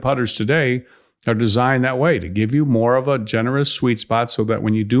big-headed putters today are designed that way, to give you more of a generous sweet spot so that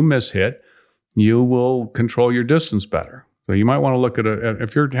when you do miss hit, you will control your distance better. So you might want to look at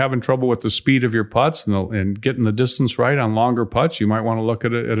if you're having trouble with the speed of your putts and getting the distance right on longer putts, you might want to look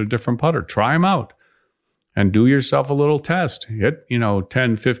at a different putter. Try them out and do yourself a little test. Hit,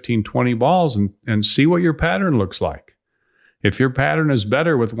 10, 15, 20 balls and see what your pattern looks like. If your pattern is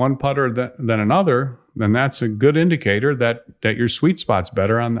better with one putter than another, then that's a good indicator that your sweet spot's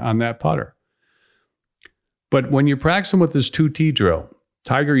better on that putter. But when you're practicing with this 2-tee drill,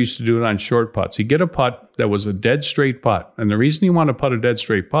 Tiger used to do it on short putts. He'd get a putt that was a dead straight putt. And the reason you want to putt a dead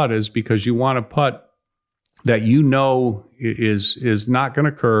straight putt is because you want a putt that is not going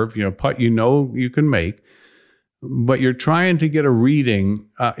to curve, putt you can make, but you're trying to get a reading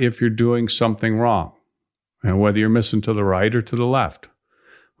if you're doing something wrong, and whether you're missing to the right or to the left.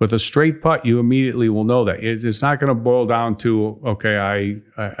 With a straight putt, you immediately will know that. It's not going to boil down to, okay,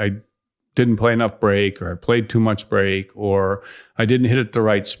 I didn't play enough break, or I played too much break, or I didn't hit it at the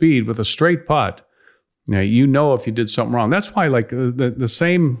right speed. With a straight putt, you know if you did something wrong. That's why the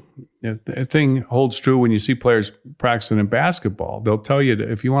same thing holds true when you see players practicing in basketball. They'll tell you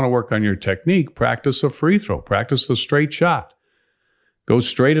that if you want to work on your technique, practice a free throw, practice the straight shot. Go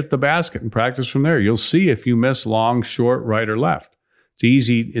straight at the basket and practice from there. You'll see if you miss long, short, right, or left. It's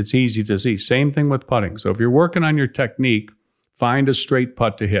easy to see. Same thing with putting. So if you're working on your technique, find a straight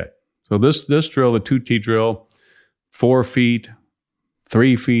putt to hit. So this drill, the 2-tee drill, 4 feet,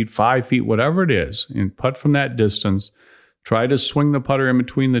 3 feet, 5 feet, whatever it is, and putt from that distance. Try to swing the putter in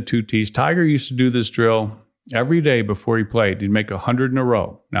between the 2 tees. Tiger used to do this drill every day before he played. He'd make 100 in a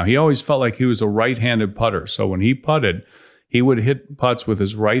row. Now, he always felt like he was a right-handed putter. So when he putted, he would hit putts with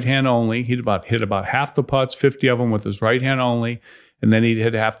his right hand only. He'd hit about half the putts, 50 of them with his right hand only, and then he'd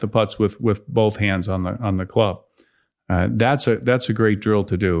hit half the putts with both hands on the club. That's a great drill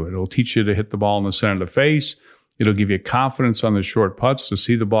to do. It'll teach you to hit the ball in the center of the face. It'll give you confidence on the short putts to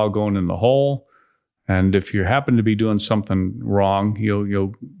see the ball going in the hole. And if you happen to be doing something wrong,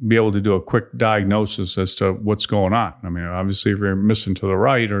 you'll be able to do a quick diagnosis as to what's going on. I mean, obviously, if you're missing to the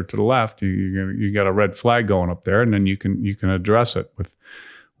right or to the left, you got a red flag going up there, and then you can address it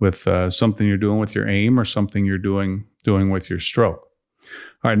with something you're doing with your aim or something you're doing with your stroke.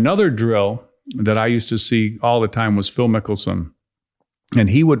 All right, another drill that I used to see all the time was Phil Mickelson, and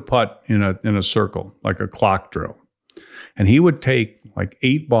he would putt in a circle, like a clock drill. And he would take like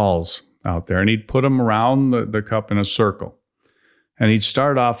 8 balls out there, and he'd put them around the cup in a circle. And he'd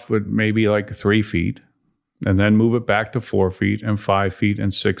start off with maybe like 3 feet, and then move it back to 4 feet and 5 feet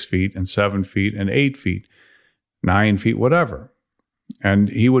and 6 feet and 7 feet and 8 feet, 9 feet, whatever. And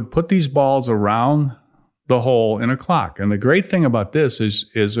he would put these balls around the hole in a clock. And the great thing about this is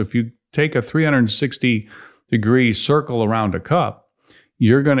if you take a 360-degree circle around a cup,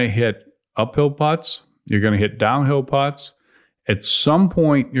 you're going to hit uphill putts, you're going to hit downhill putts. At some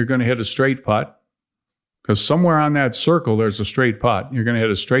point, you're going to hit a straight putt, because somewhere on that circle, there's a straight putt. You're going to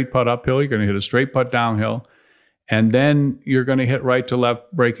hit a straight putt uphill, you're going to hit a straight putt downhill, and then you're going to hit right to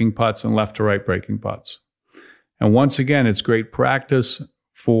left breaking putts and left to right breaking putts. And once again, it's great practice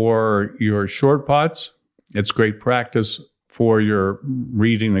for your short putts. It's great practice for your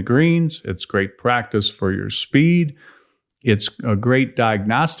reading the greens. It's great practice for your speed. It's a great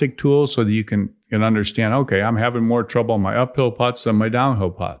diagnostic tool so that you can understand, okay, I'm having more trouble on my uphill putts than my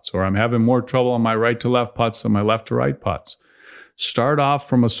downhill putts, or I'm having more trouble on my right to left putts than my left to right putts. Start off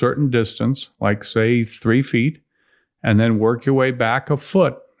from a certain distance, like say 3 feet, and then work your way back a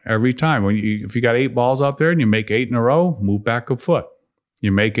foot every time. If you got 8 balls out there and you make 8 in a row, move back a foot.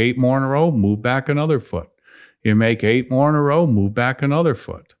 You make 8 more in a row, move back another foot. You make 8 more in a row, move back another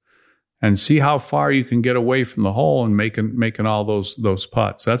foot. And see how far you can get away from the hole and making all those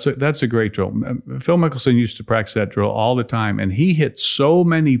putts. That's a great drill. Phil Mickelson used to practice that drill all the time, and he hit so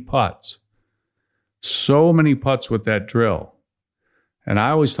many putts with that drill. And I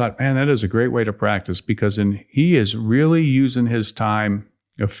always thought, man, that is a great way to practice, because he is really using his time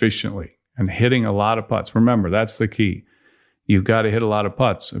efficiently and hitting a lot of putts. Remember, that's the key. You've got to hit a lot of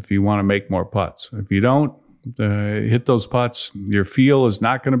putts if you want to make more putts. If you don't, hit those putts, your feel is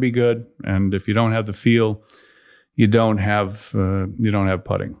not going to be good, and if you don't have the feel, you don't have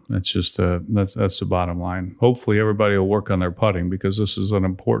putting. That's just that's the bottom line. Hopefully, everybody will work on their putting, because this is an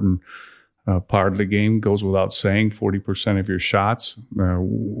important part of the game. Goes without saying. 40% of your shots,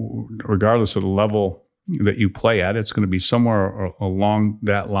 regardless of the level that you play at, it's going to be somewhere along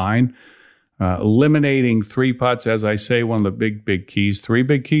that line. Eliminating 3 putts, as I say, one of the big keys. 3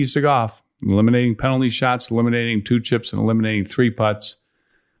 big keys to golf. Eliminating penalty shots, eliminating 2 chips, and eliminating 3 putts.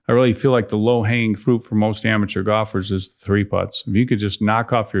 I really feel like the low-hanging fruit for most amateur golfers is 3 putts. If you could just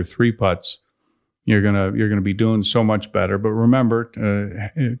knock off your 3 putts, you're gonna be doing so much better. But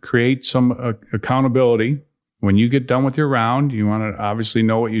remember, create some accountability. When you get done with your round, you want to obviously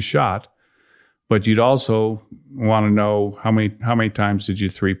know what you shot, but you'd also want to know how many times did you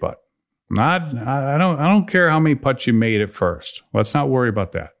 3 putt. I don't care how many putts you made at first. Let's not worry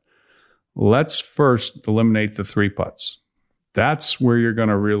about that. Let's first eliminate the 3 putts. That's where you're going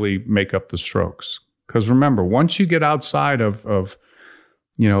to really make up the strokes. Because remember, once you get outside of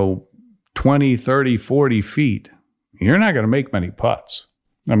 20, 30, 40 feet, you're not going to make many putts.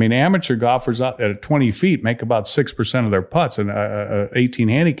 I mean, amateur golfers out at 20 feet make about 6% of their putts in a 18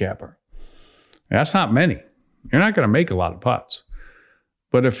 handicapper. That's not many. You're not going to make a lot of putts.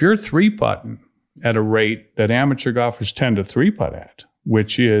 But if you're 3-putting at a rate that amateur golfers tend to 3-putt at,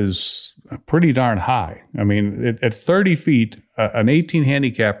 which is pretty darn high. I mean, at 30 feet, an 18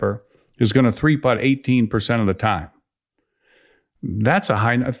 handicapper is going to 3-putt 18% of the time. That's a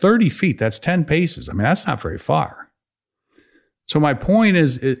high, 30 feet, that's 10 paces. I mean, that's not very far. So my point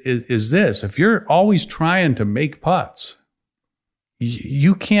is this: if you're always trying to make putts,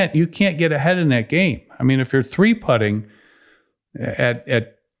 you can't get ahead in that game. I mean, if you're 3-putting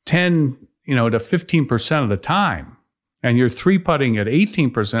at 10, to 15% of the time, and you're 3-putting at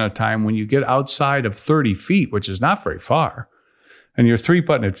 18% of the time when you get outside of 30 feet, which is not very far, and you're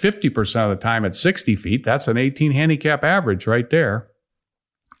 3-putting at 50% of the time at 60 feet, that's an 18 handicap average right there.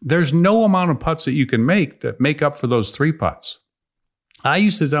 There's no amount of putts that you can make that make up for those 3 putts. I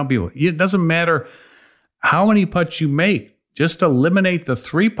used to tell people, it doesn't matter how many putts you make, just eliminate the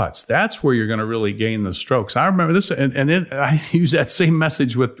 3 putts. That's where you're going to really gain the strokes. I remember this, and I use that same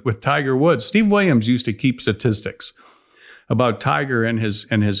message with Tiger Woods. Steve Williams used to keep statistics about Tiger and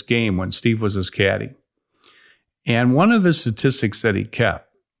his game when Steve was his caddy. And one of his statistics that he kept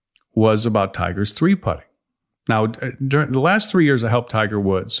was about Tiger's 3-putting. Now, during the last 3 years I helped Tiger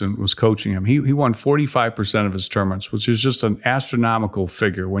Woods and was coaching him, he won 45% of his tournaments, which is just an astronomical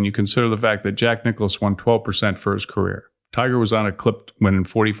figure when you consider the fact that Jack Nicklaus won 12% for his career. Tiger was on a clip winning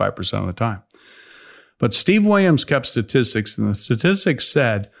 45% of the time. But Steve Williams kept statistics, and the statistics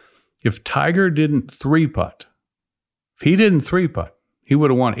said if Tiger didn't 3-putt, if he didn't 3-putt, he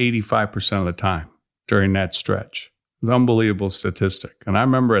would have won 85% of the time during that stretch. It was an unbelievable statistic. And I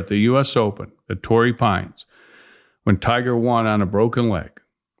remember at the U.S. Open at Torrey Pines, when Tiger won on a broken leg,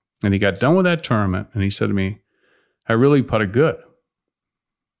 and he got done with that tournament, and he said to me, I really putted good.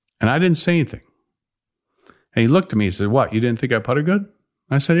 And I didn't say anything. And he looked at me and said, what, you didn't think I putted good?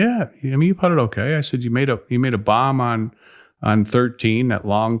 I said, yeah, I mean, you putted okay. I said, you made a bomb on 13, that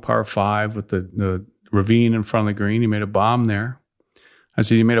long par 5 with the ravine in front of the green. You made a bomb there. I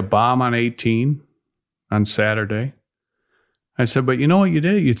said, you made a bomb on 18 on Saturday. I said, but you know what you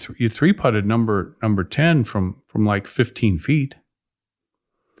did? You three-putted number 10 from like 15 feet.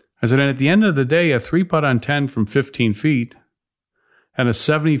 I said, and at the end of the day, a three-putt on 10 from 15 feet and a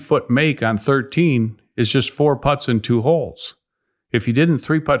 70-foot make on 13 is just 4 putts in 2 holes. If you didn't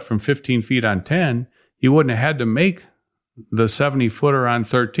three-putt from 15 feet on 10, you wouldn't have had to make the 70-footer on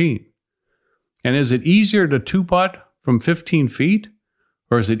 13. And is it easier to two-putt from 15 feet,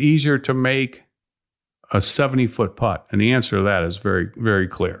 or is it easier to make a 70-foot putt? And the answer to that is very, very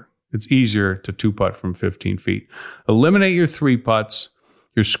clear. It's easier to two-putt from 15 feet. Eliminate your 3 putts.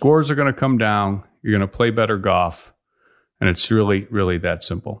 Your scores are going to come down. You're going to play better golf. And it's really, really that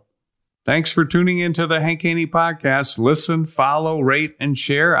simple. Thanks for tuning into the Hank Haney Podcast. Listen, follow, rate, and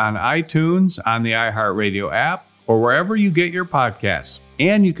share on iTunes, on the iHeartRadio app, or wherever you get your podcasts.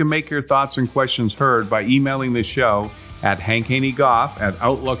 And you can make your thoughts and questions heard by emailing the show at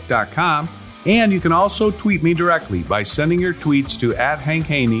hankhaneygolf@outlook.com. And you can also tweet me directly by sending your tweets to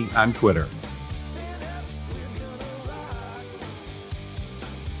 @HankHaney on Twitter.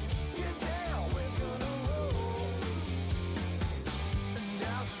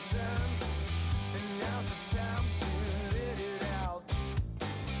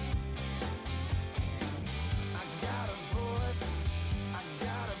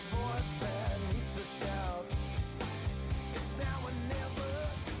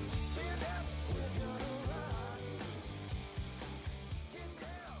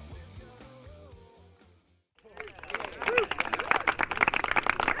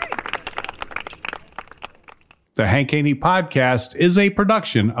 The Hank Haney Podcast is a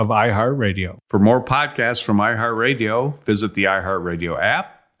production of iHeartRadio. For more podcasts from iHeartRadio, visit the iHeartRadio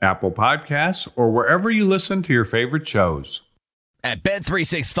app, Apple Podcasts, or wherever you listen to your favorite shows. At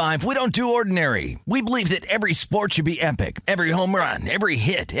Bet365, we don't do ordinary. We believe that every sport should be epic. Every home run, every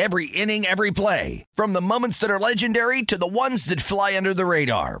hit, every inning, every play. From the moments that are legendary to the ones that fly under the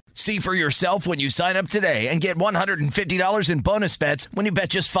radar. See for yourself when you sign up today and get $150 in bonus bets when you bet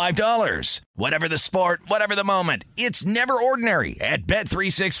just $5. Whatever the sport, whatever the moment, it's never ordinary at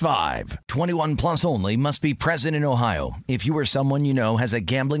Bet365. 21 plus only. Must be present in Ohio. If you or someone you know has a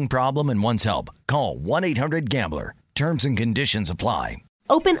gambling problem and wants help, call 1-800-GAMBLER. Terms and conditions apply.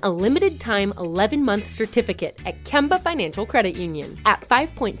 Open a limited-time 11-month certificate at Kemba Financial Credit Union. At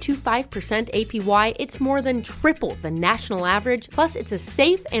 5.25% APY, it's more than triple the national average, plus it's a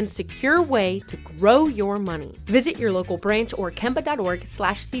safe and secure way to grow your money. Visit your local branch or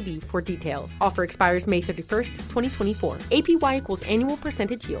kemba.org/CD for details. Offer expires May 31st, 2024. APY equals annual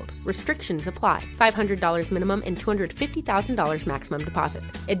percentage yield. Restrictions apply. $500 minimum and $250,000 maximum deposit.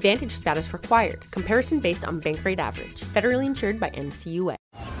 Advantage status required. Comparison based on bank rate average. Federally insured by NCUA.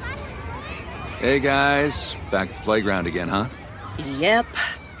 Hey guys, back at the playground again, huh? Yep.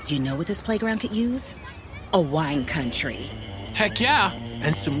 You know what this playground could use? A wine country. Heck yeah,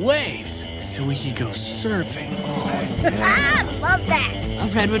 and some waves so we could go surfing. Oh, yeah. Love that. A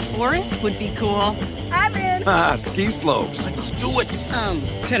redwood forest would be cool. I'm in. Ski slopes. Let's do it.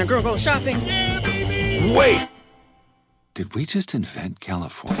 Can a girl go shopping? Yeah, baby. Wait. Did we just invent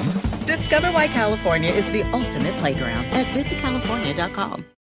California? Discover why California is the ultimate playground at visitcalifornia.com.